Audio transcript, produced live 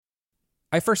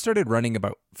I first started running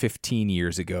about 15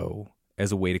 years ago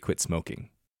as a way to quit smoking.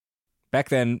 Back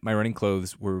then, my running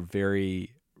clothes were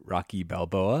very Rocky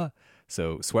Balboa,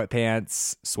 so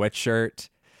sweatpants, sweatshirt.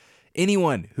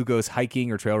 Anyone who goes hiking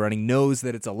or trail running knows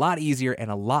that it's a lot easier and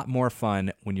a lot more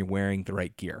fun when you're wearing the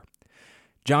right gear.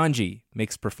 Janji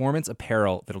makes performance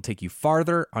apparel that'll take you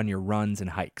farther on your runs and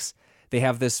hikes. They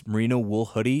have this merino wool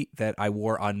hoodie that I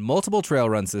wore on multiple trail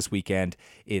runs this weekend.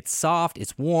 It's soft,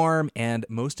 it's warm, and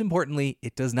most importantly,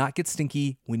 it does not get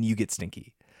stinky when you get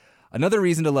stinky. Another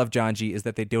reason to love Janji is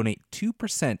that they donate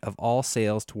 2% of all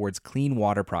sales towards clean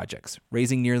water projects,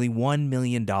 raising nearly $1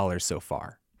 million so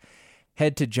far.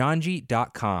 Head to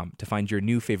janji.com to find your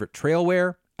new favorite trail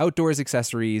wear, outdoors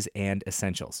accessories, and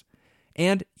essentials.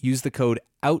 And use the code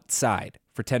OUTSIDE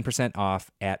for 10%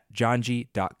 off at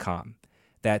janji.com.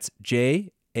 That's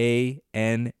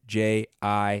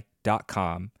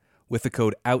JANJI.com with the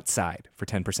code OUTSIDE for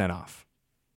 10% off.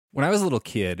 When I was a little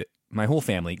kid, my whole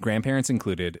family, grandparents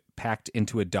included, packed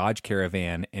into a Dodge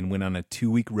Caravan and went on a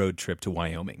 2-week road trip to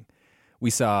Wyoming. We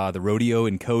saw the rodeo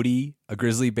in Cody, a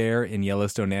grizzly bear in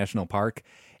Yellowstone National Park,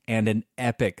 and an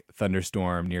epic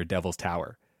thunderstorm near Devil's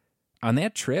Tower. On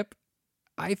that trip,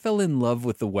 I fell in love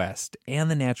with the West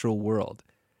and the natural world.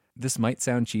 This might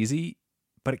sound cheesy,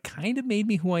 but it kind of made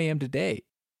me who I am today.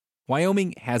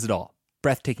 Wyoming has it all.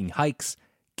 Breathtaking hikes,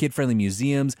 kid-friendly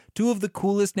museums, 2 of the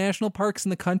coolest national parks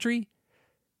in the country.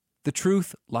 The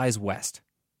truth lies west.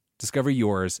 Discover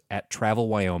yours at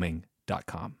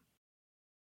travelwyoming.com.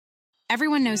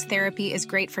 Everyone knows therapy is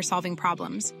great for solving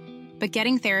problems, but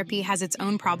getting therapy has its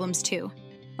own problems too,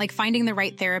 like finding the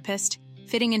right therapist,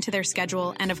 fitting into their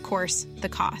schedule, and of course, the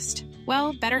cost.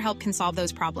 Well, BetterHelp can solve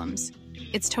those problems.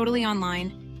 It's totally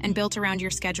online and built around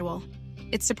your schedule.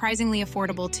 It's surprisingly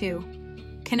affordable, too.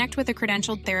 Connect with a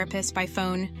credentialed therapist by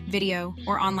phone, video,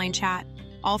 or online chat,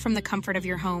 all from the comfort of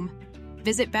your home.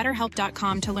 Visit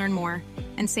BetterHelp.com to learn more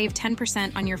and save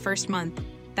 10% on your first month.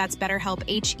 That's BetterHelp,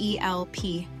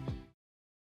 H-E-L-P.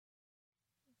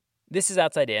 This is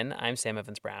Outside In. I'm Sam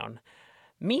Evans-Brown.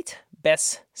 Meet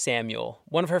Bess Samuel.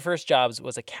 One of her first jobs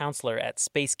was a counselor at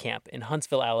Space Camp in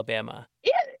Huntsville, Alabama.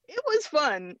 It was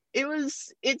fun.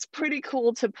 It's pretty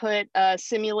cool to put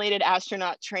simulated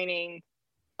astronaut training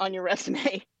on your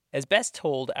resume. As Bess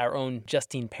told our own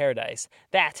Justine Paradise,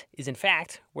 that is in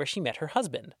fact where she met her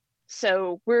husband.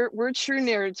 So we're true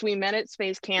nerds. We met at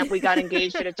Space Camp. We got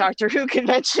engaged at a Doctor Who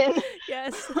convention.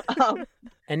 Yes.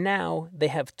 And now they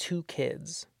have 2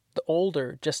 kids. The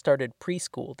older just started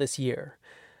preschool this year.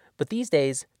 But these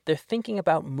days, they're thinking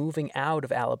about moving out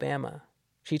of Alabama.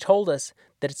 She told us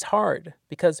that it's hard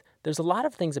because there's a lot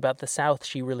of things about the South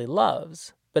she really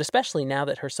loves, but especially now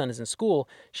that her son is in school,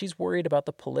 she's worried about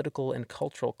the political and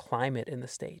cultural climate in the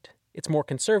state. It's more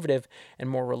conservative and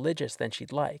more religious than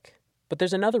she'd like. But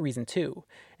there's another reason too,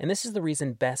 and this is the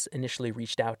reason Bess initially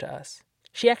reached out to us.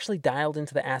 She actually dialed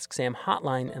into the Ask Sam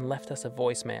hotline and left us a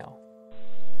voicemail.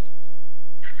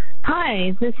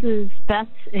 Hi, this is Beth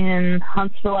in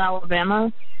Huntsville,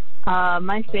 Alabama.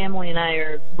 My family and I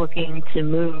are looking to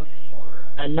move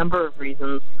for a number of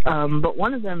reasons, but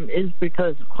one of them is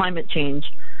because of climate change.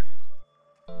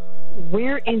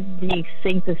 Where is the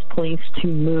safest place to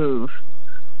move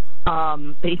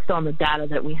based on the data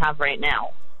that we have right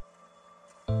now?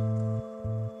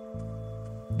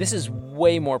 This is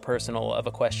way more personal of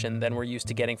a question than we're used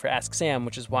to getting for Ask Sam,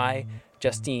 which is why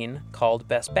Justine called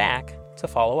Bess back to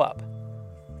follow up.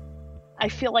 I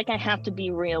feel like I have to be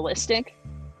realistic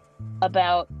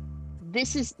about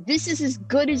this is as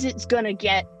good as it's gonna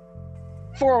get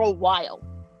for a while.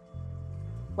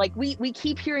 Like we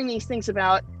keep hearing these things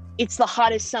about it's the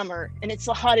hottest summer and it's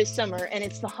the hottest summer and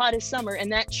it's the hottest summer,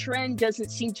 and that trend doesn't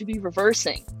seem to be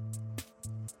reversing.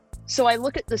 So I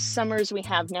look at the summers we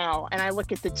have now and I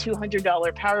look at the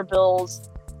 $200 power bills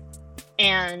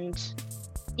and,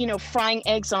 frying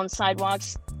eggs on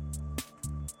sidewalks.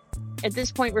 At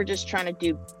this point, we're just trying to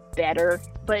do better.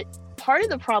 But part of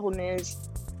the problem is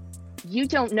you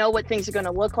don't know what things are going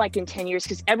to look like in 10 years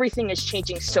because everything is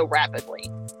changing so rapidly.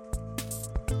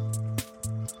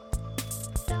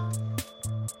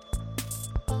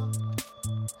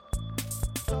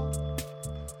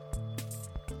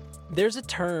 There's a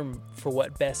term for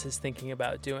what Bess is thinking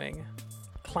about doing: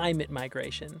 climate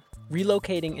migration,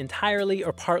 relocating entirely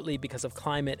or partly because of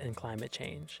climate and climate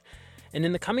change. And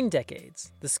in the coming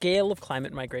decades, the scale of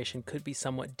climate migration could be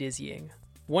somewhat dizzying.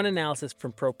 One analysis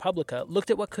from ProPublica looked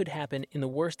at what could happen in the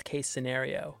worst-case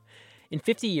scenario. In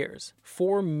 50 years,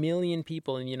 4 million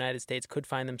people in the United States could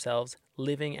find themselves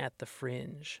living at the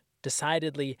fringe,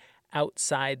 decidedly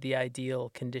outside the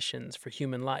ideal conditions for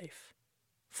human life.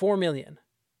 4 million.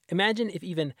 Imagine if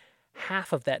even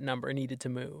half of that number needed to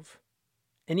move.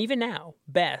 And even now,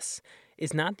 Bess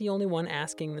is not the only one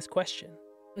asking this question.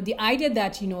 The idea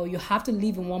that, you have to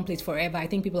live in one place forever, I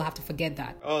think people have to forget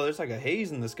that. Oh, there's like a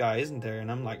haze in the sky, isn't there? And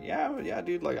I'm like, yeah,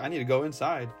 dude, like I need to go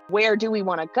inside. Where do we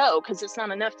want to go? Because it's not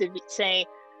enough to say,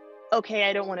 okay,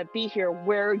 I don't want to be here.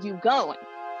 Where are you going?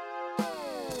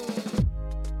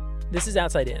 This is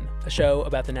Outside In, a show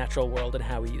about the natural world and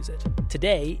how we use it.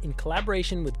 Today, in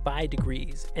collaboration with By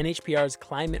Degrees, NHPR's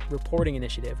climate reporting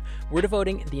initiative, we're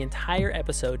devoting the entire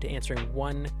episode to answering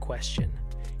one question.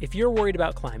 If you're worried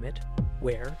about climate,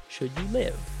 where should you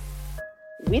live?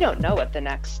 We don't know what the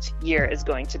next year is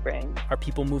going to bring. Are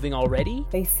people moving already?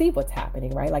 They see what's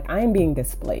happening, right? Like, I'm being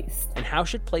displaced. And how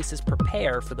should places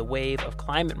prepare for the wave of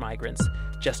climate migrants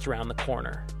just around the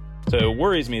corner? So it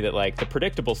worries me that, the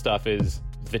predictable stuff is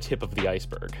the tip of the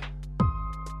iceberg.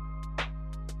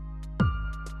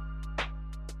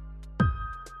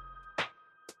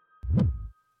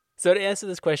 So to answer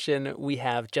this question, we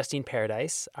have Justine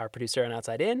Paradise, our producer on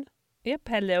Outside In. Yep,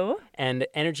 hello. And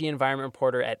energy environment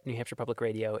reporter at New Hampshire Public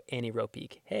Radio, Annie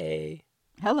Ropeek. Hey.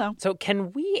 Hello. So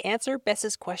can we answer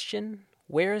Bess's question?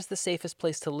 Where is the safest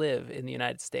place to live in the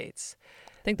United States?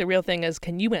 I think the real thing is,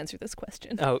 can you answer this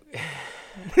question? Oh,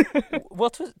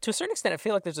 well, to a certain extent, I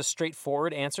feel like there's a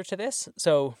straightforward answer to this.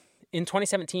 So in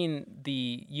 2017,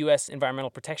 the U.S. Environmental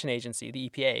Protection Agency, the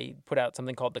EPA, put out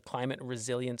something called the Climate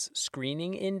Resilience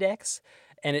Screening Index.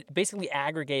 And it basically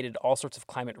aggregated all sorts of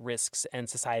climate risks and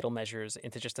societal measures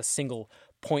into just a single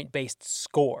point-based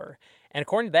score. And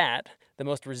according to that, the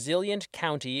most resilient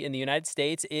county in the United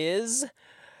States is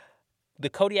the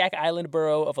Kodiak Island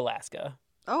borough of Alaska.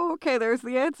 Oh, okay, there's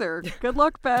the answer. Good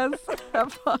luck, Bess.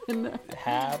 Have fun.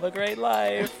 Have a great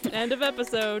life. End of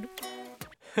episode.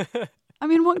 I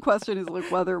mean, one question is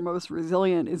whether most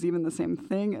resilient is even the same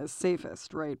thing as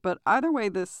safest, right? But either way,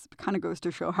 this kind of goes to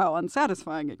show how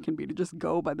unsatisfying it can be to just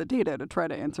go by the data to try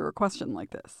to answer a question like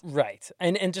this. Right.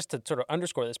 And just to sort of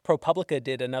underscore this, ProPublica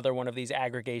did another one of these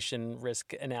aggregation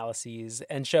risk analyses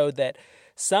and showed that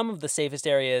some of the safest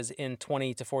areas in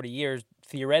 20 to 40 years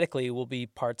theoretically will be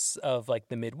parts of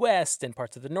the Midwest and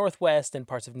parts of the Northwest and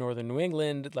parts of northern New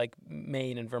England, like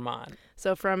Maine and Vermont.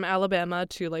 So from Alabama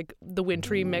to the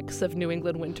wintry mix of New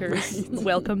England winters. Right.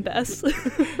 Welcome, Bess.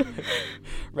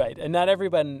 Right. And not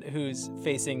everyone who's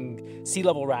facing sea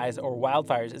level rise or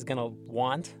wildfires is going to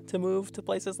want to move to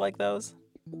places like those.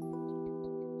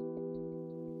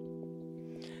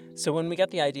 So when we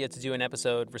got the idea to do an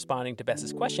episode responding to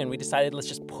Bess's question, we decided let's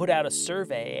just put out a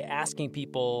survey asking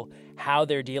people how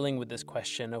they're dealing with this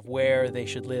question of where they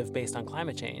should live based on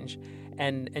climate change.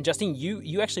 And Justine,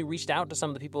 you actually reached out to some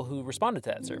of the people who responded to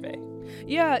that survey.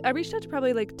 Yeah, I reached out to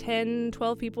probably 10,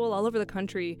 12 people all over the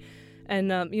country. And,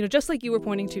 just like you were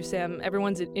pointing to, Sam,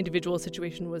 everyone's individual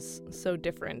situation was so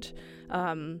different.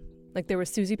 There was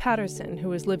Susie Patterson, who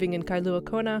was living in Kailua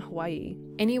Kona, Hawaii.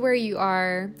 Anywhere you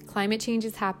are, climate change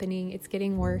is happening. It's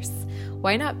getting worse.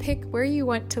 Why not pick where you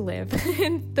want to live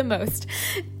the most?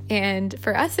 And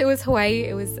for us, it was Hawaii.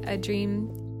 It was a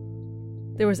dream.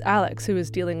 There was Alex, who was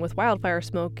dealing with wildfire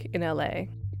smoke in LA.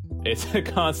 It's a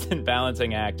constant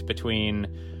balancing act between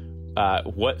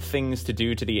what things to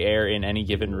do to the air in any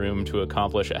given room to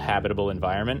accomplish a habitable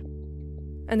environment.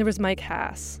 And there was Mike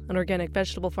Hass, an organic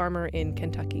vegetable farmer in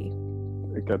Kentucky.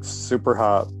 It gets super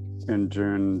hot in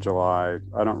June, July.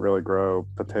 I don't really grow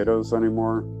potatoes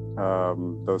anymore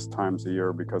those times a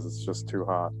year because it's just too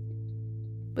hot.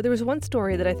 But there was one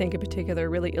story that I think in particular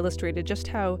really illustrated just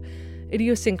how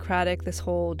idiosyncratic this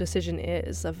whole decision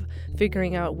is of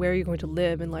figuring out where you're going to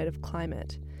live in light of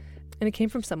climate. And it came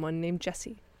from someone named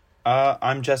Jesse.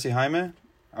 I'm Jesse Jaime.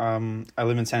 I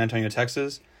live in San Antonio,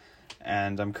 Texas.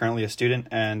 And I'm currently a student,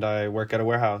 and I work at a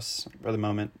warehouse for the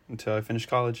moment until I finish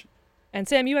college. And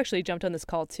Sam, you actually jumped on this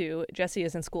call too. Jesse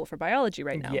is in school for biology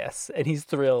right now. Yes, and he's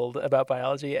thrilled about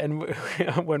biology. And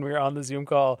when we were on the Zoom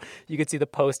call, you could see the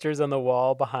posters on the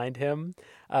wall behind him.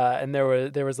 And there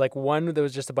was one that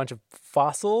was just a bunch of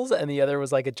fossils, and the other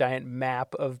was a giant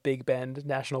map of Big Bend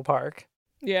National Park.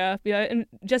 Yeah. And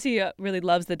Jesse really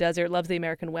loves the desert, loves the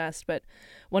American West. But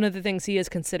one of the things he is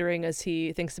considering as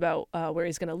he thinks about where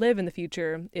he's going to live in the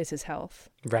future is his health.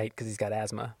 Right, because he's got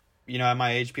asthma. At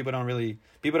my age, people don't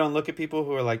look at people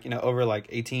who are over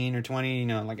 18 or 20,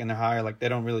 in their higher, they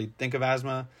don't really think of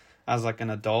asthma as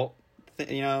an adult,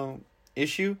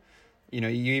 issue. You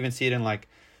even see it in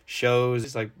shows.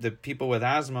 It's the people with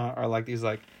asthma are these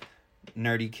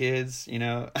nerdy kids,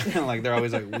 they're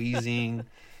always wheezing.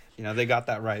 They got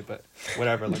that right, but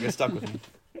whatever. It stuck with me.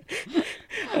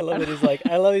 I love it.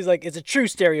 He's it's a true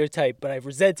stereotype, but I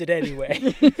resent it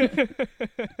anyway.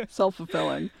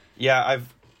 Self-fulfilling. Yeah,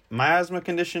 My asthma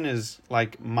condition is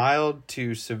like mild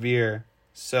to severe.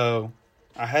 So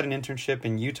I had an internship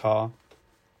in Utah,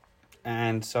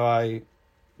 and so I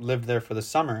lived there for the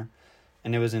summer,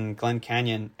 and it was in Glen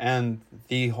Canyon. And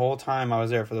the whole time I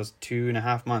was there for those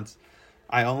 2.5 months,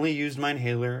 I only used my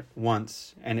inhaler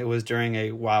once, and it was during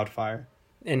a wildfire.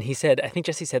 And he said, I think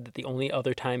Jesse said that the only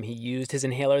other time he used his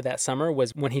inhaler that summer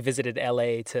was when he visited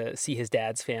LA to see his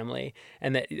dad's family,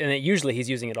 and that usually he's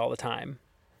using it all the time.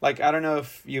 Like, I don't know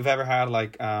if you've ever had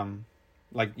like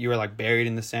you were like buried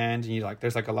in the sand, and you like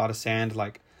there's like a lot of sand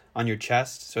like on your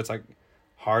chest, so it's like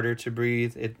harder to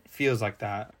breathe. It feels like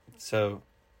that. So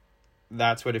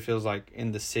that's what it feels like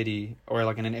in the city, or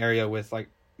like in an area with like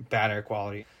bad air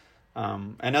quality.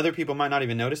 And other people might not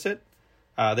even notice it.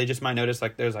 They just might notice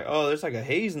like there's like a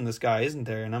haze in the sky, isn't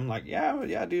there? And I'm like,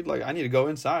 yeah, dude, like I need to go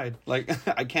inside. Like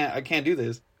I can't do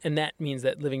this. And that means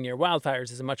that living near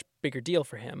wildfires is a much bigger deal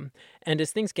for him. And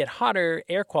as things get hotter,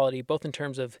 air quality, both in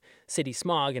terms of city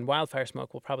smog and wildfire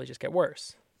smoke, will probably just get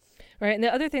worse. Right. And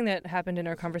the other thing that happened in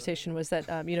our conversation was that,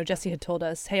 Jesse had told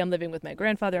us, hey, I'm living with my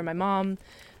grandfather and my mom.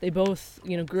 They both,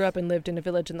 grew up and lived in a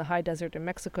village in the high desert in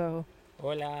Mexico.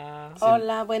 Hola.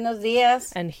 Hola, buenos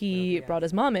días. And he brought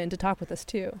his mom in to talk with us,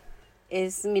 too.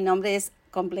 Mi nombre es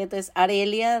completo es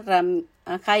Arelia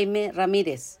Jaime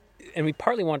Ramírez. And we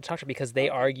partly want to talk to her because they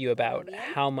argue about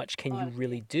how much can you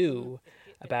really do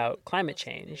about climate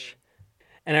change.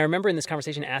 And I remember in this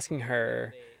conversation asking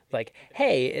her, like,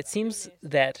 hey, it seems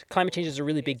that climate change is a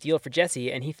really big deal for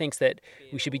Jesse, and he thinks that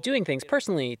we should be doing things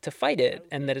personally to fight it,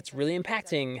 and that it's really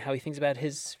impacting how he thinks about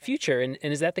his future. And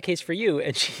is that the case for you?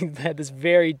 And she had this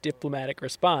very diplomatic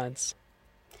response.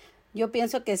 Yo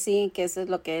pienso que sí, que eso es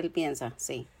lo que él piensa,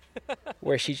 sí.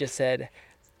 Where she just said,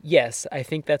 yes, I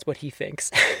think that's what he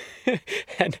thinks.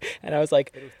 and I was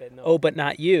like, oh, but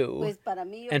not you.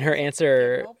 And her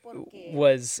answer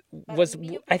was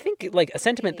I think, like a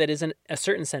sentiment that is in a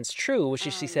certain sense true, which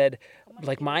is she said,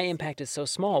 like, my impact is so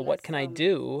small, what can I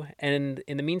do? And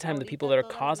in the meantime, the people that are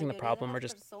causing the problem are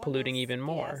just polluting even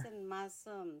more.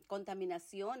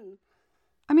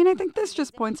 I mean, I think this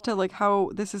just points to like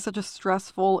how this is such a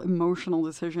stressful, emotional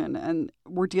decision, and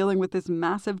we're dealing with this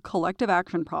massive collective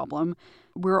action problem.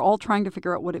 We're all trying to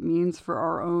figure out what it means for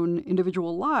our own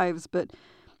individual lives, but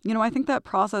I think that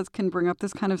process can bring up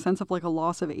this kind of sense of like a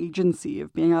loss of agency,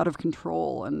 of being out of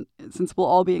control. And since we'll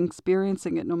all be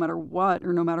experiencing it no matter what,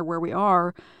 or no matter where we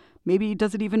are, maybe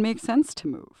does it even make sense to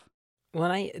move?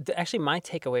 Well, actually, my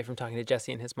takeaway from talking to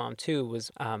Jesse and his mom, too,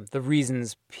 was the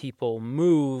reasons people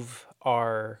move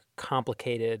are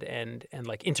complicated and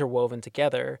like interwoven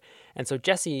together. And so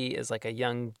Jesse is like a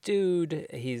young dude.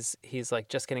 He's like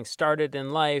just getting started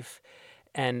in life.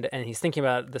 And he's thinking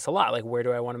about this a lot, like, where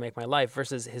do I want to make my life?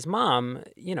 Versus his mom,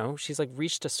 she's like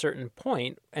reached a certain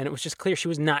point, and it was just clear she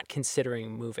was not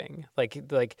considering moving.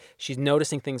 Like she's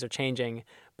noticing things are changing,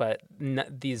 but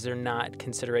these are not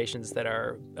considerations that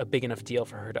are a big enough deal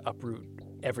for her to uproot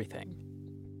everything.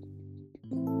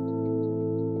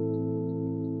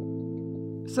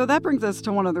 So that brings us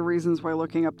to one of the reasons why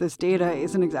looking up this data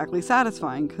isn't exactly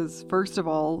satisfying, because first of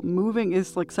all, moving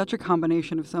is like such a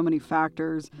combination of so many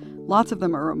factors. Lots of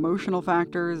them are emotional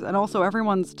factors, and also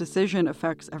everyone's decision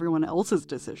affects everyone else's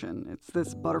decision. It's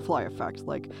this butterfly effect.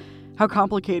 Like, how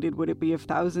complicated would it be if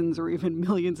thousands or even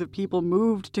millions of people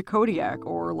moved to Kodiak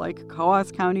or like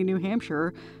Coos County, New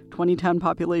Hampshire, 2010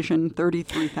 population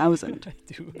 33,000.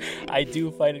 I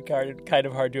do find it kind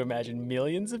of hard to imagine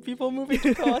millions of people moving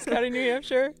to Coos County, New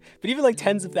Hampshire. But even like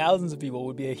tens of thousands of people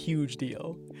would be a huge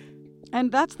deal.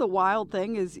 And that's the wild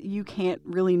thing, is you can't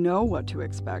really know what to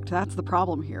expect. That's the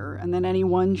problem here. And then any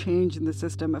one change in the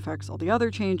system affects all the other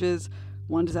changes.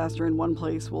 One disaster in one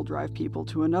place will drive people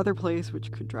to another place,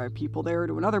 which could drive people there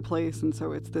to another place. And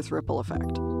so it's this ripple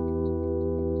effect.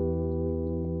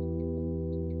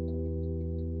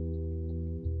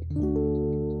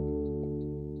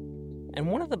 And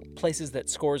one of the places that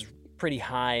scores pretty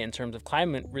high in terms of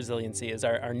climate resiliency is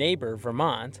our neighbor,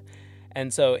 Vermont.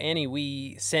 And so, Annie,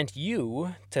 we sent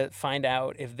you to find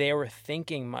out if they were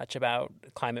thinking much about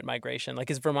climate migration. Like,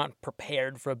 is Vermont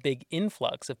prepared for a big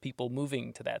influx of people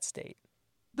moving to that state?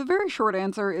 The very short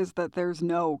answer is that there's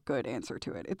no good answer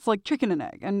to it. It's like chicken and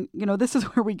egg. And, this is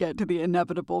where we get to the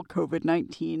inevitable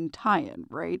COVID-19 tie-in,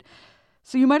 right?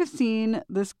 So you might have seen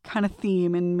this kind of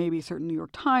theme in maybe certain New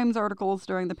York Times articles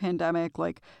during the pandemic,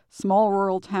 like small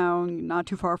rural town not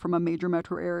too far from a major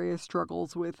metro area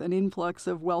struggles with an influx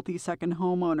of wealthy second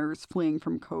homeowners fleeing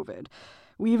from COVID,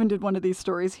 We even did one of these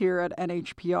stories here at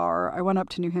NHPR. I went up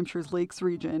to New Hampshire's Lakes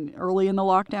region early in the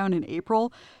lockdown in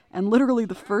April, and literally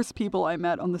the first people I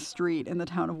met on the street in the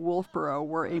town of Wolfboro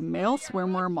were a male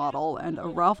swimwear model and a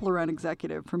Ralph Lauren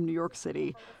executive from New York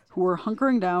City who were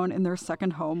hunkering down in their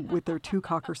second home with their 2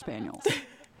 Cocker Spaniels.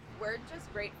 We're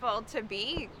just grateful to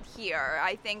be here.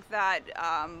 I think that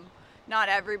not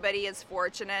everybody is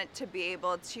fortunate to be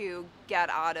able to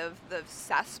get out of the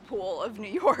cesspool of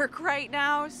New York right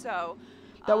now, so...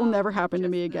 That will never happen to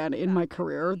me again in my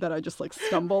career, that I just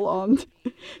stumble on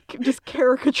just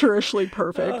caricaturishly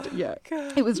perfect. Yeah.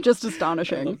 It was just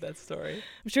astonishing. I love that story.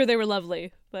 I'm sure they were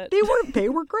lovely, but they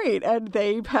were great, and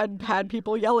they had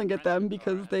people yelling at them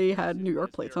because they had New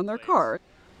York plates on their car.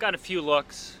 Got a few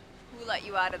looks. Who let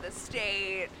you out of the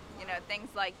state? Things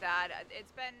like that.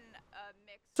 It's been a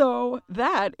mix. So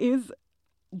that is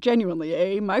genuinely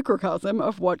a microcosm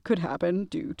of what could happen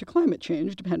due to climate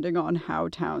change, depending on how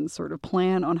towns sort of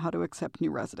plan on how to accept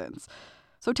new residents.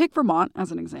 So take Vermont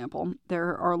as an example.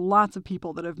 There are lots of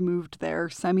people that have moved there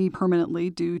semi-permanently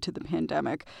due to the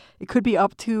pandemic. It could be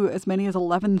up to as many as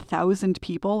 11,000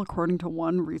 people, according to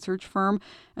one research firm.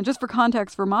 And just for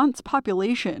context, Vermont's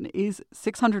population is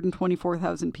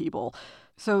 624,000 people.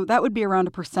 So that would be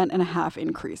around 1.5%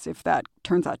 increase if that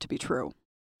turns out to be true.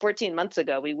 14 months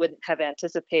ago, we wouldn't have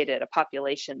anticipated a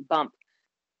population bump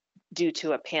due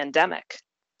to a pandemic.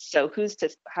 So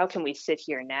how can we sit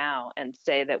here now and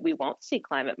say that we won't see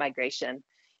climate migration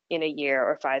in a year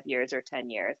or 5 years or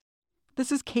 10 years?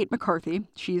 This is Kate McCarthy.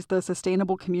 She's the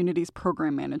Sustainable Communities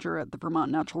Program Manager at the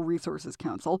Vermont Natural Resources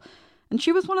Council. And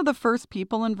she was one of the first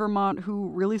people in Vermont who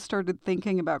really started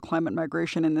thinking about climate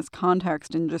migration in this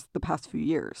context in just the past few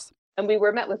years. And we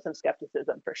were met with some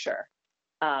skepticism for sure.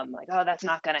 Oh, that's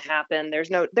not going to happen.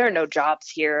 There are no jobs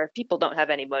here. People don't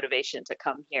have any motivation to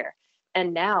come here.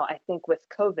 And now I think with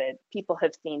COVID, people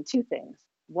have seen 2 things.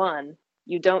 One,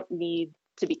 you don't need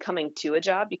to be coming to a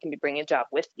job. You can be bringing a job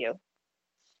with you.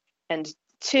 And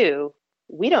 2,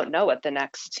 we don't know what the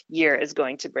next year is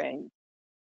going to bring.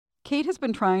 Kate has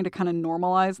been trying to kind of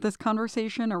normalize this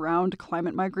conversation around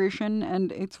climate migration,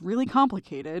 and it's really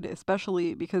complicated,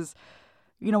 especially because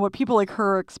what people like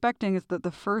her are expecting is that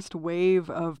the first wave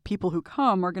of people who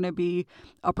come are going to be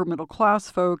upper middle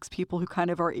class folks, people who kind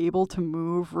of are able to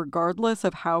move regardless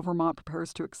of how Vermont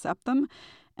prepares to accept them.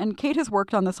 And Kate has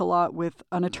worked on this a lot with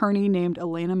an attorney named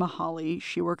Elena Mihaly.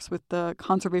 She works with the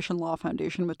Conservation Law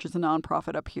Foundation, which is a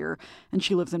nonprofit up here, and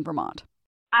she lives in Vermont.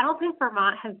 I don't think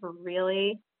Vermont has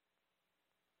really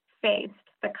faced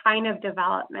the kind of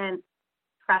development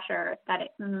pressure that it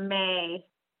may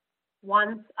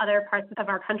once other parts of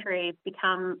our country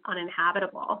become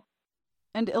uninhabitable.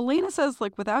 And Elena says,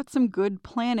 without some good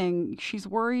planning, she's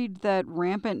worried that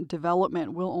rampant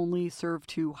development will only serve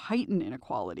to heighten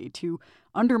inequality, to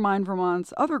undermine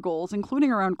Vermont's other goals,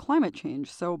 including around climate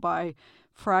change. So by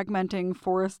fragmenting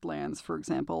forest lands, for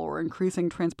example, or increasing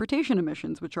transportation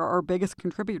emissions, which are our biggest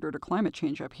contributor to climate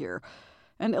change up here.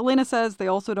 And Elena says they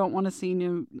also don't want to see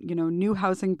new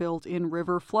housing built in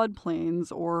river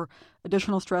floodplains or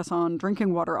additional stress on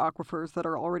drinking water aquifers that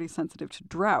are already sensitive to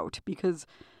drought because,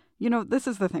 this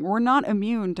is the thing. We're not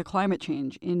immune to climate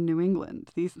change in New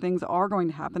England. These things are going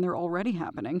to happen. They're already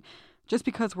happening. Just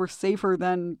because we're safer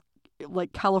than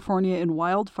California in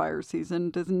wildfire season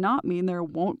does not mean there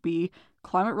won't be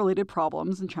climate-related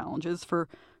problems and challenges for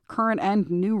current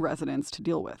and new residents to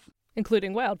deal with.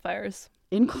 Including wildfires.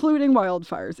 Including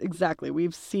wildfires, exactly.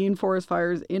 We've seen forest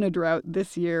fires in a drought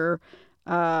this year.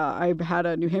 I've had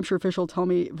a New Hampshire official tell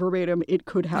me verbatim it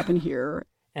could happen here.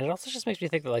 And it also just makes me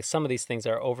think that some of these things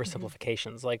are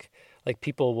oversimplifications. Like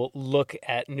people will look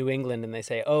at New England and they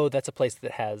say, oh, that's a place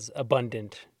that has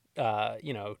abundant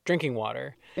drinking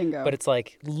water. Bingo. But it's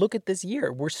look at this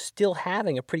year. We're still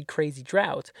having a pretty crazy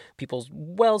drought. People's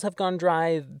wells have gone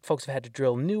dry. Folks have had to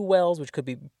drill new wells, which could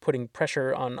be putting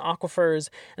pressure on aquifers.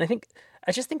 And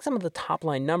I just think some of the top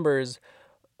line numbers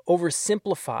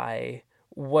oversimplify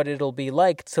what it'll be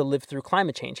like to live through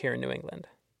climate change here in New England.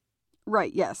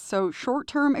 Right, yes. So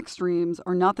short-term extremes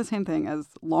are not the same thing as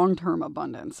long-term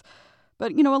abundance.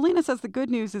 But, Elena says the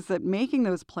good news is that making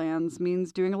those plans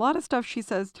means doing a lot of stuff she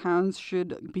says towns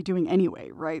should be doing anyway,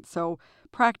 right? So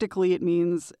practically it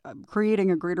means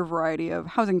creating a greater variety of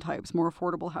housing types, more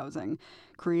affordable housing,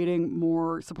 creating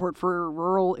more support for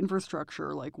rural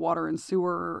infrastructure like water and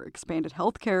sewer, expanded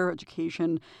healthcare,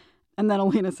 education. And then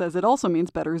Elena says it also means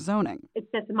better zoning.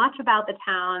 It's as much about the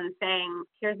town saying,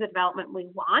 here's the development we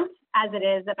want, as it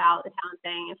is about the town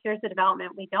saying, here's the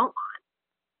development we don't want.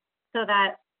 So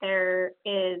that there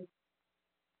is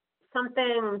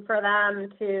something for them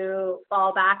to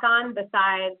fall back on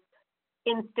besides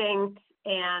instinct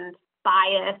and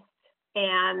bias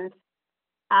and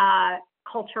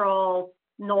cultural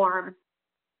norm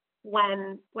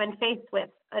when faced with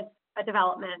a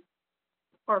development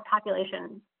or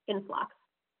population influx.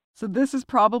 So this is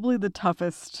probably the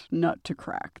toughest nut to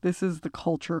crack. This is the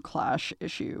culture clash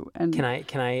issue. And Can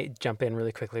I jump in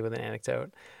really quickly with an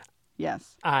anecdote?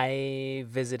 Yes. I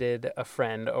visited a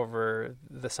friend over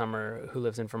the summer who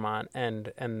lives in Vermont,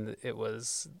 and it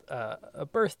was a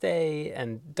birthday,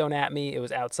 and don't at me, it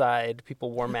was outside.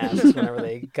 People wore masks whenever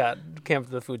they came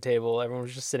to the food table. Everyone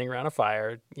was just sitting around a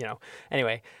fire,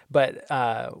 Anyway, but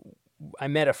I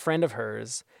met a friend of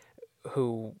hers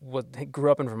who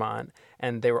grew up in Vermont,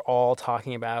 and they were all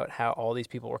talking about how all these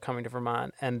people were coming to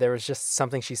Vermont. And there was just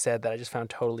something she said that I just found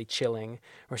totally chilling,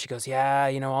 where she goes,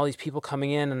 yeah, all these people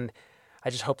coming in, and I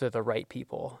just hope they're the right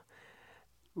people.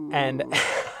 Ooh. And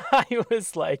I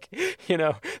was like,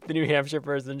 the New Hampshire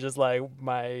person, just like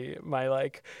my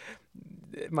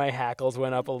hackles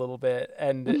went up a little bit,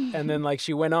 and then like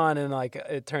she went on, and like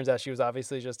it turns out she was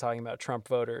obviously just talking about Trump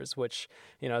voters, which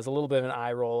is a little bit of an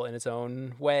eye roll in its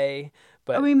own way.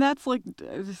 But I mean, that's like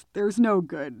there's no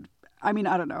good. I mean,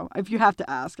 I don't know. If you have to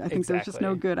ask, I think there's just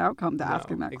no good outcome to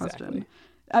asking that question.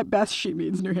 At best, she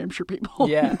means New Hampshire people.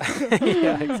 Yeah,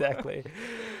 yeah, exactly.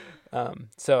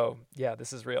 So yeah,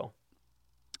 this is real.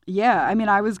 Yeah, I mean,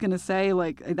 I was going to say,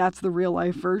 like, that's the real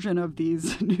life version of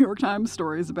these New York Times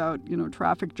stories about,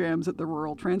 traffic jams at the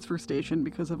rural transfer station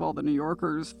because of all the New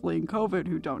Yorkers fleeing COVID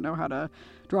who don't know how to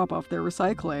drop off their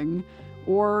recycling.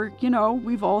 Or,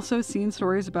 we've also seen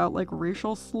stories about, like,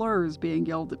 racial slurs being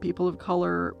yelled at people of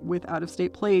color with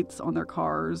out-of-state plates on their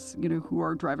cars, who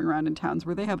are driving around in towns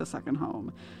where they have a second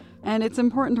home. And it's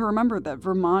important to remember that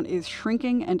Vermont is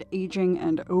shrinking and aging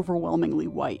and overwhelmingly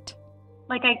white.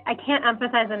 Like, I can't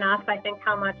emphasize enough, I think,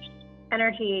 how much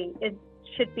energy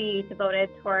should be devoted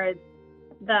towards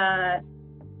the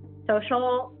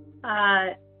social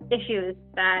issues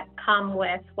that come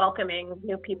with welcoming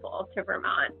new people to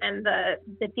Vermont, and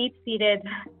the deep-seated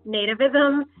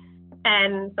nativism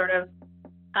and sort of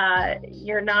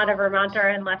you're not a Vermonter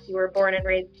unless you were born and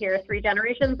raised here 3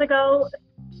 generations ago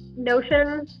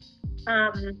notion.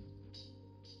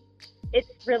 It's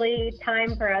really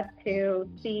time for us to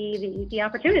see the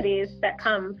opportunities that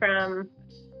come from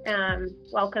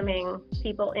welcoming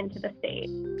people into the state.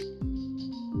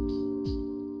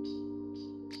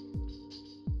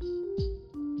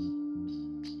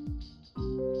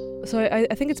 So I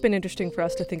think it's been interesting for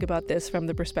us to think about this from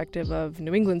the perspective of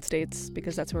New England states,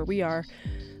 because that's where we are.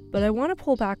 But I want to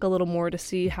pull back a little more to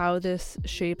see how this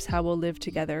shapes how we'll live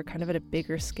together kind of at a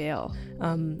bigger scale,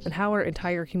 and how are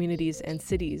entire communities and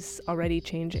cities already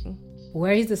changing.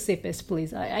 Where is the safest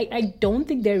place? I don't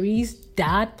think there is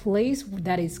that place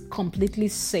that is completely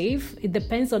safe. It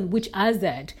depends on which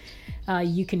asset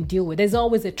you can deal with. There's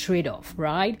always a trade-off,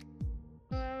 right?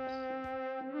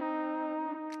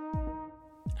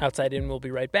 Outside In will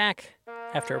be right back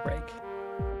after a break.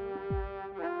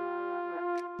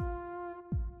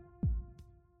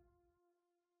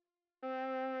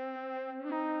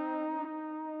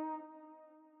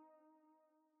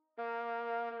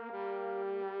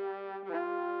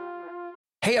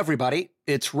 Hey, everybody,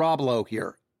 it's Rob Lowe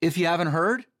here. If you haven't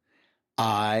heard,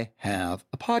 I have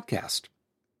a podcast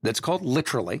that's called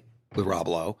Literally with Rob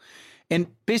Lowe. And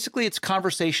basically, it's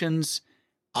conversations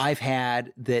I've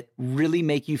had that really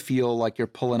make you feel like you're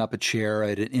pulling up a chair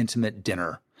at an intimate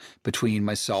dinner between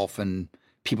myself and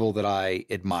people that I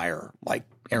admire, like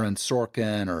Aaron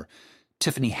Sorkin or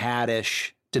Tiffany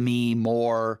Haddish, Demi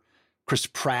Moore, Chris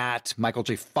Pratt, Michael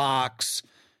J. Fox.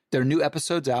 There are new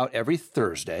episodes out every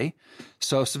Thursday,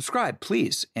 so subscribe,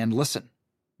 please, and listen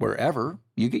wherever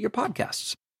you get your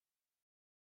podcasts.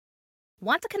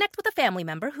 Want to connect with a family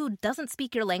member who doesn't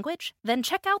speak your language? Then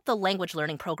check out the language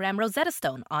learning program Rosetta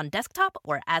Stone on desktop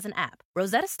or as an app.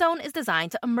 Rosetta Stone is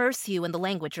designed to immerse you in the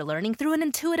language you're learning through an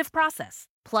intuitive process.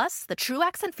 Plus, the True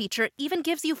Accent feature even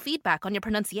gives you feedback on your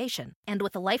pronunciation. And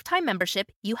with a lifetime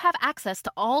membership, you have access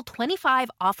to all 25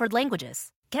 offered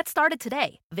languages. Get started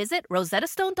today. Visit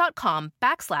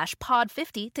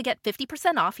rosettastone.com/pod50 to get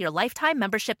 50% off your lifetime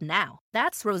membership now.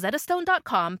 That's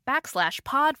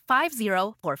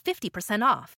rosettastone.com/pod50 for 50%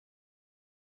 off.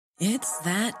 It's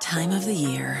that time of the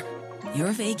year.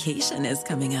 Your vacation is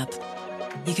coming up.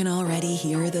 You can already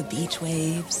hear the beach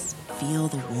waves, feel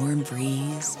the warm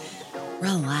breeze,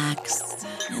 relax,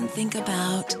 and think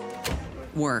about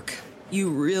work. You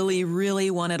really,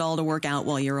 really want it all to work out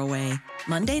while you're away.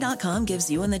 Monday.com gives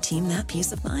you and the team that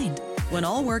peace of mind. When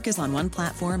all work is on one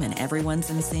platform and everyone's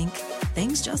in sync,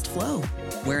 things just flow.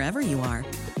 Wherever you are,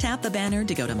 tap the banner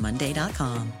to go to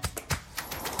Monday.com.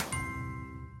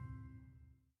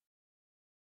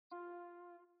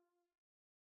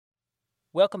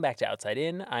 Welcome back to Outside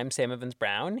In. I'm Sam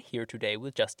Evans-Brown, here today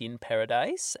with Justine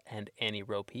Paradise and Annie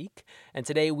Ropeek. And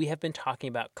today we have been talking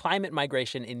about climate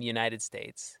migration in the United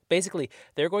States. Basically,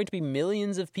 there are going to be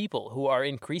millions of people who are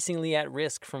increasingly at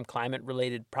risk from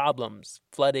climate-related problems,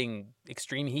 flooding,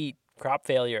 extreme heat, crop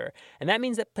failure. And that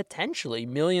means that potentially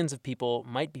millions of people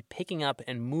might be picking up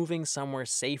and moving somewhere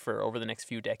safer over the next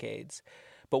few decades.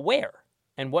 But where?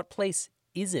 And what place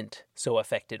isn't so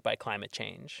affected by climate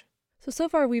change? So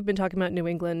far we've been talking about New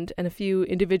England and a few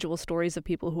individual stories of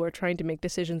people who are trying to make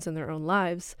decisions in their own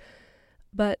lives.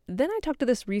 But then I talked to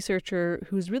this researcher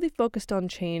who's really focused on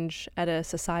change at a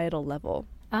societal level.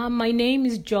 My name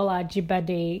is Jola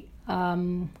Ajibade.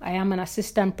 I am an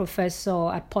assistant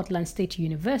professor at Portland State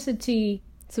University.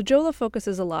 So Jola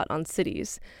focuses a lot on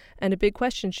cities, and a big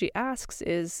question she asks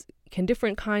is, can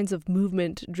different kinds of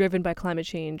movement driven by climate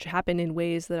change happen in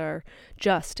ways that are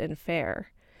just and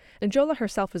fair? And Jola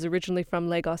herself is originally from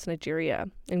Lagos, Nigeria,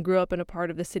 and grew up in a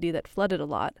part of the city that flooded a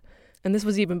lot. And this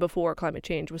was even before climate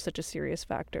change was such a serious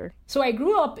factor. So I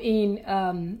grew up in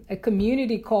a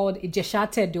community called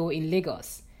Ijesha-Tedo in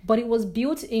Lagos. But it was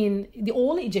built in, the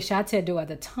old Ijesha-Tedo at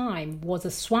the time was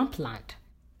a swampland.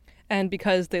 And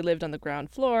because they lived on the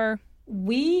ground floor,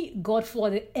 we got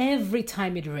flooded every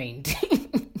time it rained.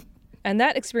 And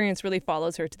that experience really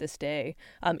follows her to this day,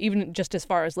 even just as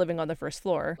far as living on the first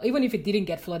floor. Even if it didn't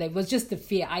get flooded, it was just the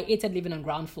fear. I hated living on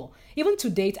ground floor. Even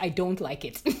to date, I don't like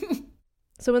it.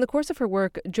 So in the course of her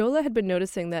work, Jola had been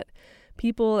noticing that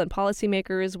people and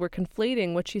policymakers were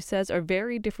conflating what she says are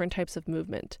very different types of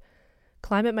movement.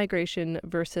 Climate migration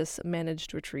versus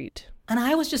managed retreat. And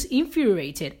I was just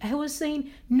infuriated. I was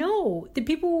saying, no, the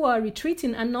people who are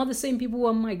retreating are not the same people who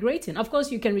are migrating. Of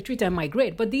course, you can retreat and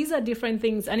migrate, but these are different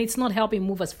things, and it's not helping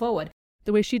move us forward.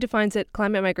 The way she defines it,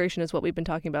 climate migration is what we've been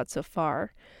talking about so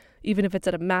far. Even if it's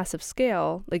at a massive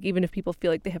scale, like even if people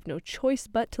feel like they have no choice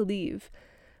but to leave,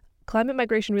 climate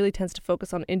migration really tends to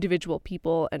focus on individual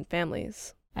people and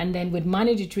families. And then with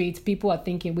managed retreats, people are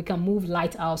thinking we can move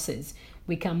lighthouses,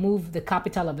 we can move the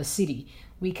capital of a city,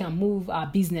 we can move our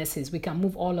businesses, we can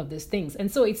move all of these things.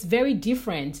 And so it's very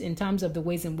different in terms of the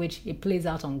ways in which it plays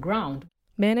out on ground.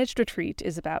 Managed retreat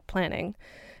is about planning.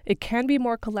 It can be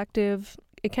more collective.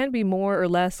 It can be more or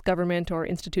less government or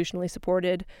institutionally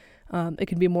supported. It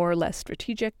can be more or less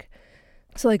strategic.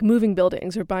 So like moving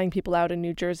buildings or buying people out in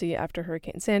New Jersey after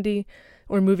Hurricane Sandy,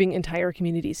 or moving entire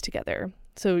communities together.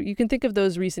 So you can think of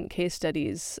those recent case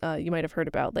studies you might have heard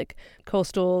about, like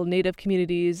coastal native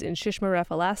communities in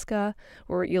Shishmaref, Alaska,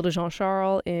 or Ile de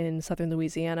Jean-Charles in southern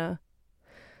Louisiana.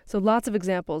 So lots of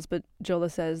examples, but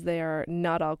Jola says they are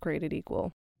not all created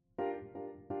equal.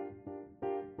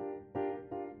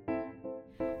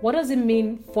 What does it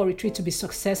mean for retreat to be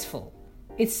successful?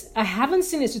 I haven't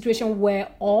seen a situation where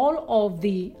all of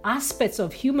the aspects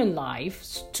of human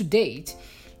life to date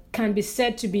can be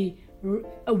said to be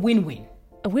a win-win.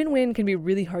 A win-win can be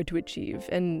really hard to achieve,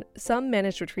 and some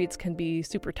managed retreats can be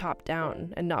super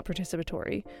top-down and not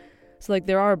participatory. So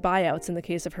there are buyouts in the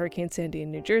case of Hurricane Sandy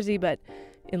in New Jersey, but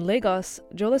in Lagos,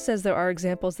 Jola says there are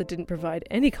examples that didn't provide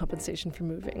any compensation for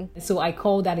moving. So I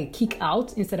call that a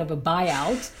kick-out instead of a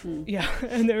buyout. Yeah,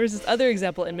 and there was this other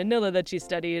example in Manila that she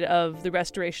studied of the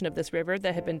restoration of this river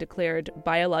that had been declared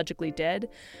biologically dead.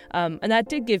 And that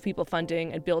did give people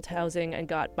funding and built housing and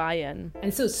got buy-in.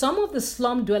 And so some of the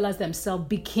slum dwellers themselves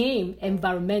became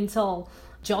environmental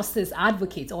justice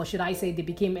advocates, or should I say they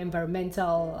became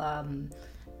environmental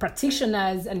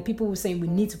practitioners and people who were saying we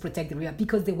need to protect the river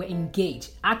because they were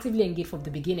actively engaged from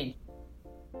the beginning.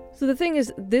 So the thing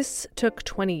is, this took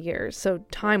 20 years, so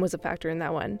time was a factor in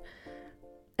that one.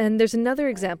 And there's another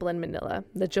example in Manila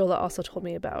that Jola also told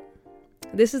me about.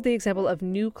 This is the example of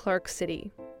New Clark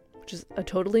City, which is a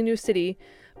totally new city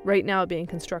right now being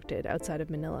constructed outside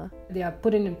of Manila. They are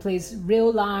putting in place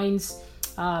rail lines,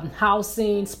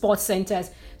 housing, sports centers.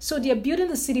 So they are building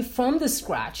the city from the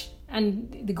scratch.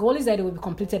 And the goal is that it will be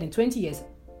completed in 20 years.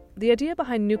 The idea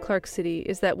behind New Clark City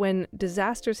is that when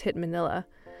disasters hit Manila,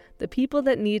 the people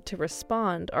that need to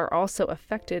respond are also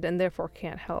affected and therefore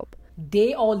can't help.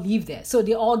 They all live there, so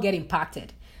they all get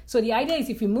impacted. So the idea is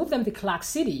if you move them to Clark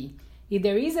City, if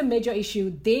there is a major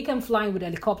issue, they can fly in with a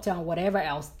helicopter and whatever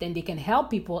else, then they can help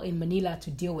people in Manila to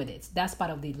deal with it. That's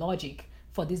part of the logic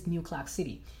for this New Clark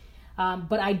City.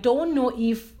 But I don't know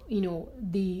if,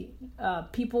 the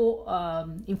people,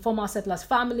 informal settlers,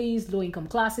 families, low-income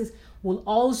classes will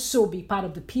also be part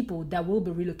of the people that will be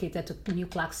relocated to New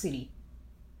Clark City.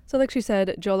 So like she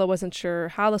said, Jola wasn't sure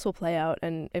how this will play out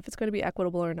and if it's going to be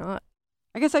equitable or not.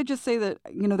 I guess I'd just say that,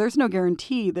 there's no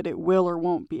guarantee that it will or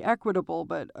won't be equitable,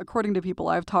 but according to people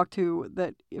I've talked to,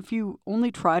 that if you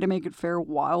only try to make it fair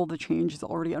while the change is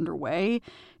already underway,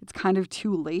 it's kind of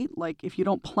too late. Like, if you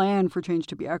don't plan for change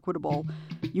to be equitable,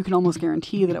 you can almost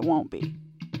guarantee that it won't be.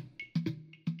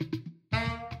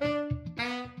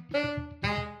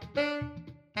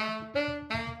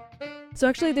 So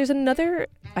actually, there's another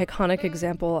iconic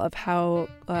example of how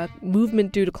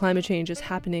movement due to climate change is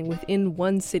happening within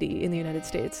one city in the United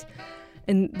States.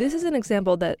 And this is an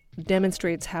example that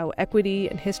demonstrates how equity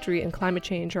and history and climate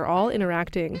change are all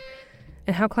interacting,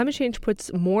 and how climate change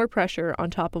puts more pressure on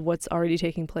top of what's already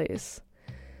taking place.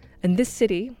 And this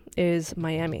city is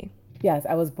Miami. Yes,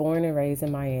 I was born and raised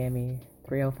in Miami,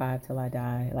 305 till I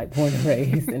die, born and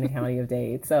raised in the county of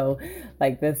Dade. So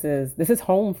this is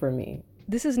home for me.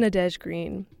 This is Nadege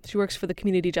Green. She works for the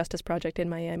Community Justice Project in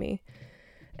Miami.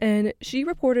 And she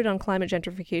reported on climate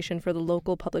gentrification for the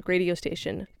local public radio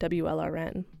station,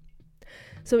 WLRN.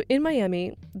 So in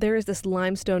Miami, there is this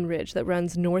limestone ridge that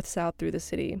runs north-south through the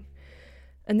city.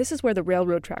 And this is where the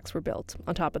railroad tracks were built,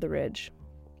 on top of the ridge.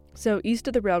 So east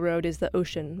of the railroad is the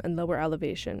ocean and lower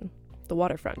elevation, the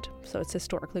waterfront. So it's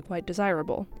historically quite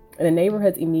desirable. And the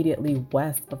neighborhoods immediately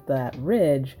west of that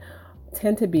ridge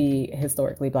tend to be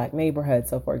historically Black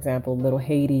neighborhoods. So, for example, Little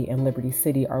Haiti and Liberty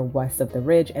City are west of the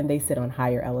ridge, and they sit on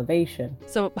higher elevation.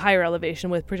 So higher elevation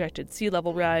with projected sea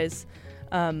level rise.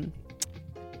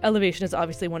 Elevation is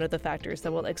obviously one of the factors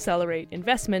that will accelerate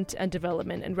investment and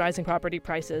development and rising property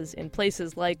prices in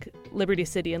places like Liberty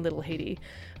City and Little Haiti.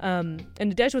 And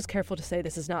Nadege was careful to say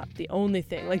this is not the only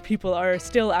thing. People are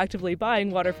still actively buying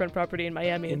waterfront property in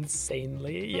Miami.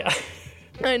 Insanely, yeah.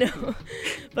 I know.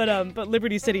 But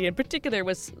Liberty City in particular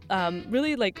was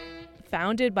really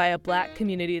founded by a Black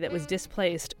community that was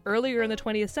displaced earlier in the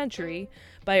 20th century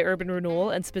by urban renewal,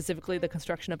 and specifically the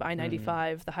construction of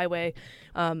I-95, the highway.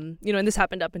 And this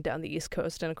happened up and down the East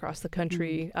Coast and across the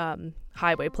country.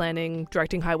 Highway planning,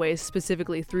 directing highways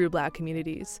specifically through Black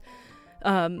communities.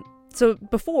 So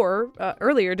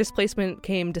earlier, displacement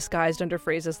came disguised under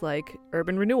phrases like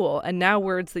urban renewal, and now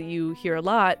words that you hear a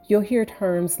lot. You'll hear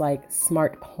terms like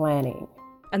smart planning.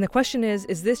 And the question is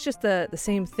this just the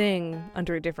same thing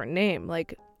under a different name?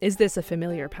 Is this a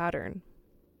familiar pattern?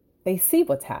 They see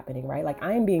what's happening, right?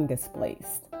 I am being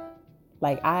displaced.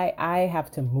 I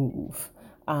have to move.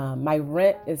 My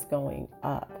rent is going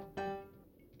up.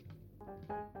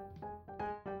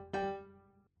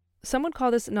 Some would call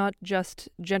this not just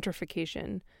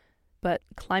gentrification, but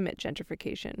climate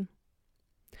gentrification.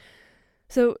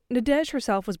 So Nadege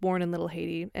herself was born in Little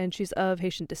Haiti, and she's of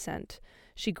Haitian descent.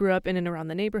 She grew up in and around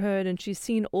the neighborhood, and she's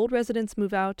seen old residents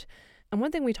move out. And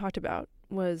one thing we talked about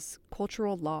was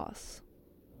cultural loss.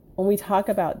 When we talk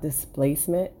about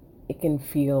displacement, it can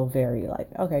feel very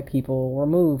okay, people were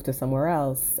moved to somewhere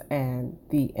else and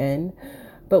the end.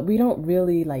 But we don't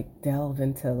really delve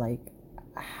into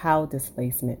how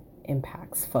displacement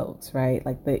impacts folks, right?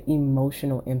 The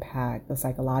emotional impact, the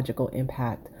psychological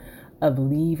impact of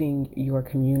leaving your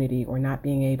community or not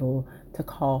being able to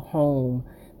call home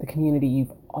the community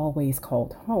you've always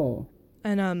called home.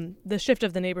 And the shift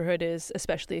of the neighborhood is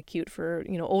especially acute for,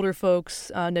 older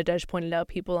folks. Nadege pointed out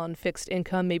people on fixed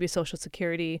income, maybe Social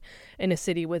Security, in a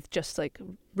city with just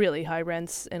really high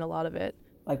rents in a lot of it.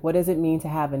 What does it mean to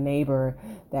have a neighbor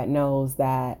that knows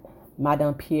that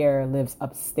Madame Pierre lives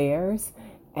upstairs,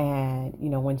 and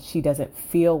when she doesn't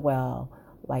feel well,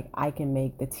 I can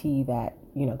make the tea that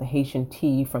the Haitian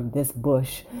tea from this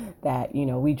bush that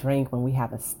we drink when we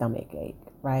have a stomach ache,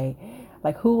 right?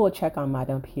 Who will check on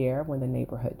Madame Pierre when the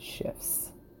neighborhood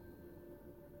shifts?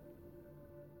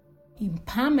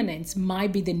 Impermanence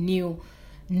might be the new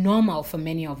normal for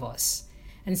many of us.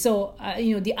 And so,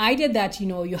 the idea that,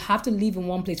 you have to live in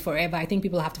one place forever, I think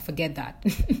people have to forget that.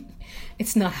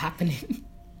 It's not happening.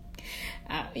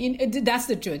 That's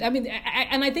the truth.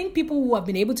 And I think people who have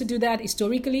been able to do that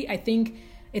historically, I think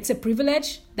it's a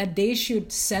privilege that they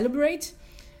should celebrate.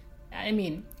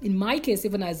 In my case,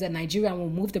 even as a Nigerian who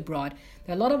moved abroad,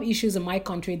 there are a lot of issues in my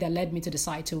country that led me to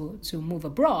decide to move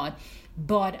abroad,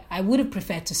 but I would have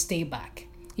preferred to stay back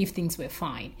if things were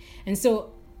fine. And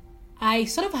so I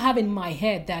sort of have in my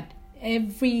head that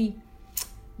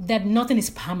nothing is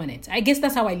permanent. I guess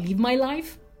that's how I live my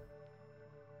life.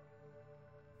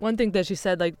 One thing that she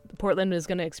said, Portland is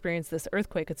going to experience this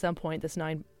earthquake at some point, this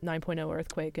 9.0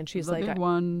 earthquake, and she's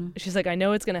she's I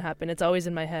know it's going to happen. It's always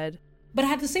in my head. But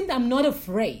at the same time, I'm not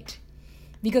afraid,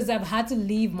 because I've had to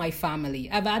leave my family.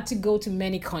 I've had to go to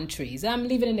many countries. I'm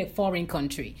living in a foreign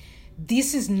country.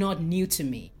 This is not new to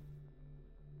me.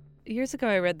 Years ago,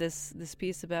 I read this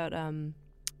piece about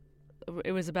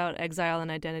It was about exile and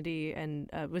identity, and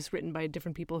it was written by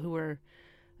different people who were,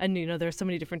 and there are so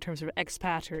many different terms of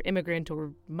expat or immigrant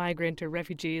or migrant or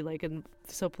refugee, like, and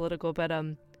so political. But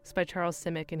it's by Charles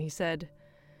Simic, and he said,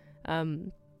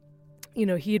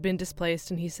 he had been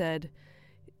displaced, and he said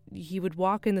he would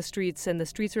walk in the streets, and the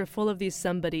streets were full of these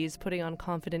somebodies putting on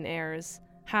confident airs.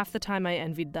 Half the time I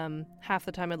envied them, half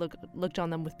the time I looked on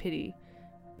them with pity.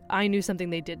 I knew something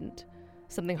they didn't,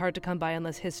 something hard to come by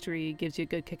unless history gives you a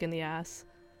good kick in the ass.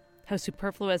 How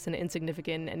superfluous and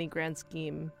insignificant in any grand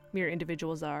scheme mere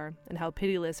individuals are, and how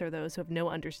pitiless are those who have no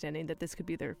understanding that this could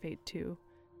be their fate too.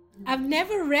 I've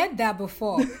never read that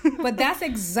before, but that's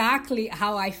exactly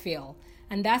how I feel.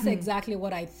 And that's exactly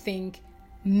what I think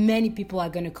many people are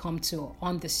going to come to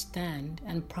understand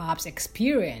and perhaps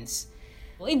experience.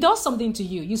 It does something to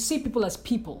you. You see people as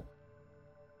people.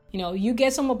 You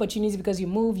get some opportunities because you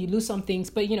move, you lose some things,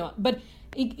 but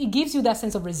it gives you that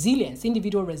sense of resilience,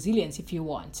 individual resilience, if you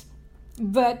want.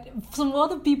 But some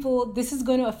other people, this is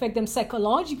going to affect them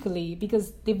psychologically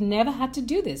because they've never had to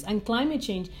do this. And climate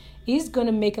change is going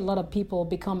to make a lot of people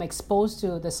become exposed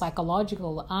to the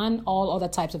psychological and all other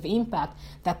types of impact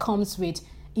that comes with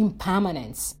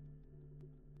impermanence.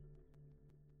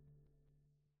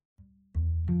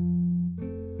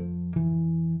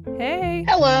 Hey.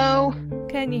 Hello.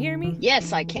 Can you hear me?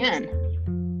 Yes, I can.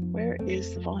 Where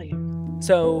is the volume?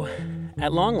 So,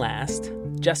 at long last,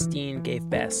 Justine gave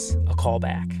Bess a call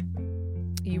back.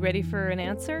 You ready for an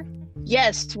answer?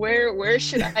 Yes. Where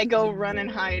should I go run and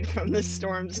hide from the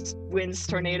storms, winds,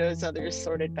 tornadoes, other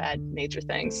assorted bad nature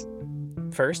things?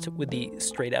 First, with the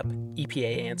straight-up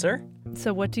EPA answer.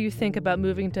 So what do you think about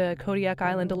moving to Kodiak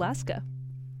Island, Alaska?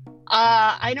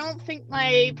 I don't think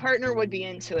my partner would be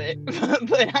into it,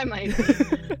 but I might.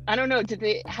 I don't know.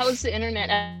 How's the internet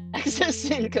access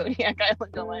in Kodiak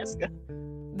Island, Alaska?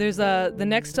 There's the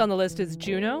next on the list is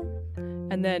Juneau,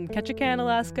 and then Ketchikan,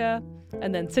 Alaska,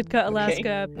 and then Sitka,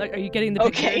 Alaska. Okay. Are you getting the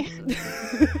picture? Okay.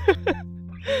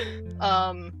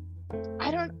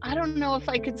 I don't know if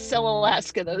I could sell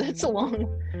Alaska though. That's a long.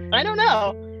 I don't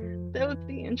know. That would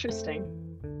be interesting.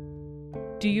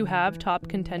 Do you have top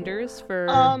contenders for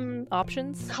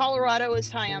options? Colorado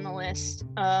is high on the list.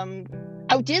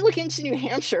 I did look into New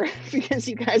Hampshire because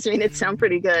you guys made it sound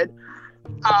pretty good.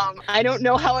 I don't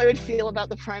know how I would feel about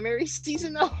the primary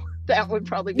season though. That would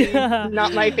probably be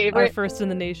not my favorite. Our first in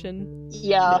the nation.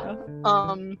 Yeah.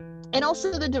 And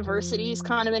also the diversity is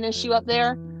kind of an issue up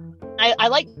there. I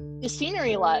like the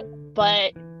scenery a lot,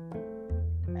 but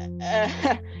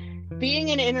being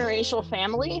an interracial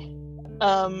family,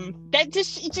 it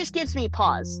just gives me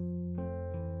pause.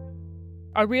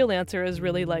 Our real answer is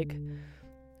really like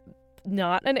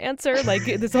not an answer. Like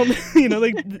this only,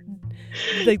 like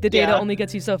the data only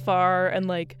gets you so far, and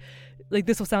like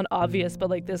this will sound obvious, but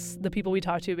like the people we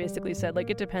talked to basically said like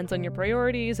it depends on your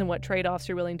priorities and what trade-offs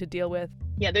you're willing to deal with.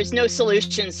 Yeah, there's no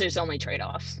solutions. There's only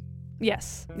trade-offs.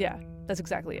 Yes. Yeah, that's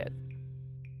exactly it.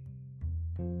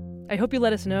 I hope you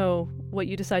let us know what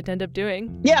you decide to end up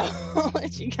doing. Yeah, I'll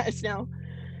let you guys know.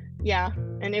 Yeah,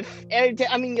 and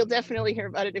you'll definitely hear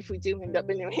about it if we do end up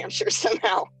in New Hampshire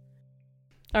somehow.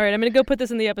 All right, I'm going to go put this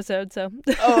in the episode, so.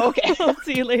 Oh, okay. I'll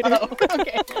see you later. Oh,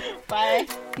 okay. Bye.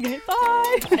 Okay,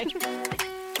 bye. Bye.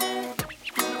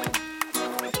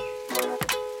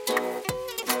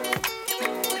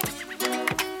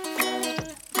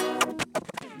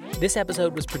 This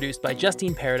episode was produced by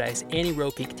Justine Paradise, Annie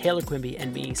Ropeek, Taylor Quimby,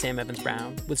 and me, Sam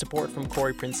Evans-Brown, with support from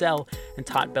Corey Princell and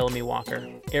Tot Bellamy Walker.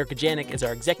 Erica Janik is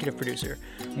our executive producer.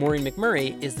 Maureen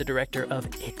McMurray is the director of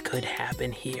It Could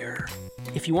Happen Here.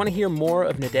 If you want to hear more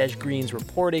of Nadege Green's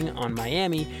reporting on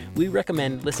Miami, we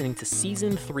recommend listening to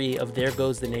Season 3 of There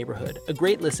Goes the Neighborhood, a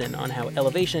great listen on how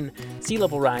elevation, sea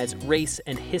level rise, race,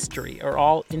 and history are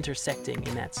all intersecting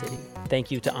in that city. Thank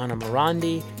you to Anna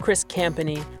Morandi, Chris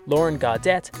Campany, Lauren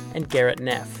Gaudette, and Garrett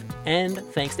Neff. And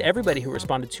thanks to everybody who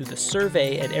responded to the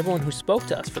survey and everyone who spoke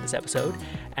to us for this episode.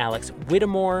 Alex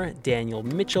Whittemore, Daniel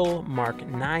Mitchell, Mark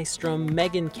Nystrom,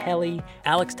 Megan Kelly,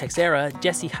 Alex Texera,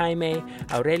 Jesse Jaime,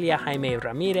 Aurelia Jaime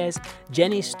Ramirez,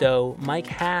 Jenny Stowe, Mike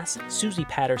Haas, Susie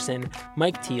Patterson,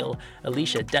 Mike Teal,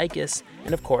 Alicia Dykes,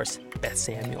 and of course, Beth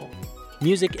Samuel.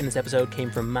 Music in this episode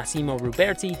came from Massimo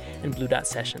Ruberti and Blue Dot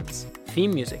Sessions.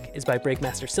 Theme music is by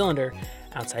Breakmaster Cylinder.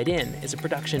 Outside In is a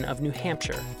production of New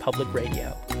Hampshire Public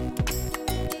Radio.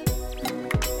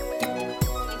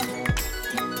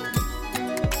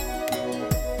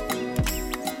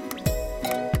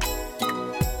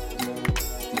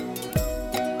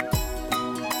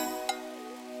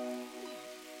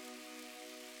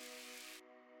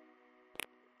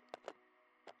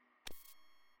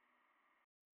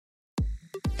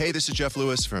 Hey, this is Jeff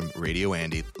Lewis from Radio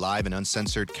Andy. Live and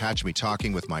uncensored, catch me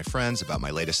talking with my friends about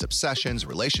my latest obsessions,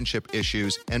 relationship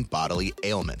issues, and bodily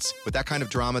ailments. With that kind of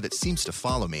drama that seems to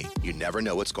follow me, you never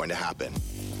know what's going to happen.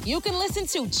 You can listen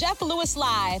to Jeff Lewis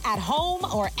live at home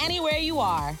or anywhere you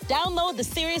are. Download the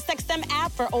SiriusXM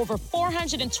app for over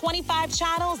 425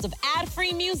 channels of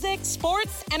ad-free music,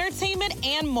 sports, entertainment,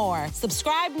 and more.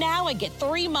 Subscribe now and get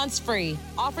 3 months free.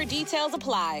 Offer details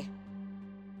apply.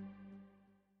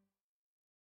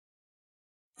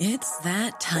 It's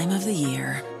that time of the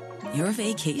year. Your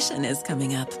vacation is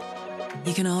coming up.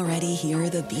 You can already hear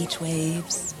the beach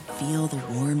waves, feel the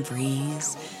warm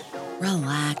breeze,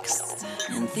 relax,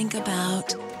 and think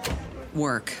about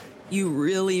work. You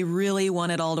really, really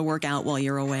want it all to work out while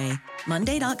you're away.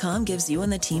 Monday.com gives you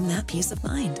and the team that peace of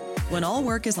mind. When all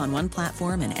work is on one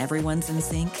platform and everyone's in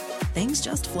sync, things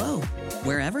just flow.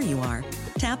 Wherever you are,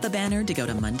 tap the banner to go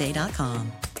to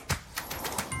Monday.com.